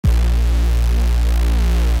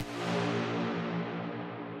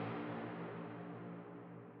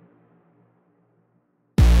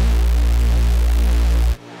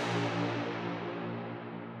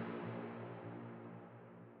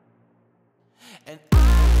And I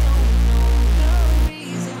don't know the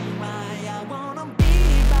reason why I wanna be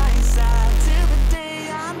by your side till the day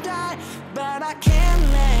I die, but I can't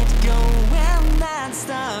let go, and that's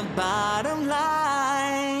the bottom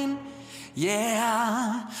line.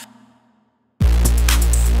 Yeah.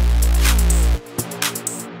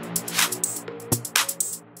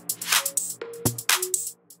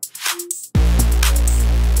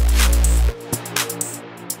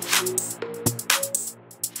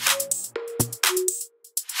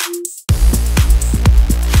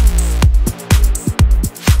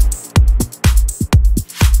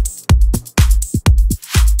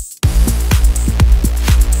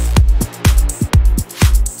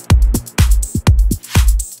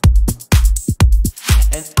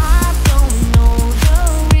 And I don't know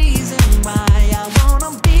the reason why I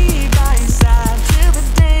wanna be by your side till the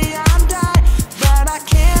day I die, but I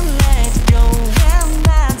can't let go, and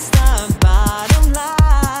that's the bottom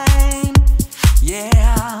line.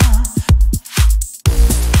 Yeah.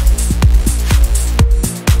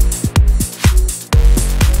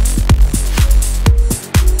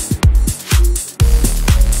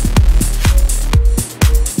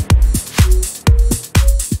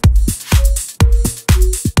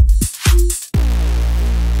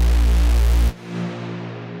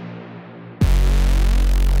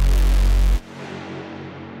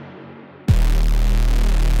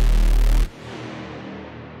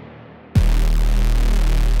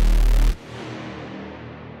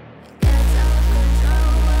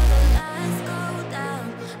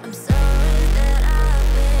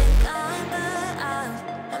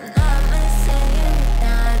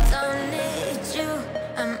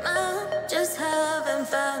 Just having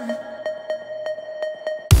fun.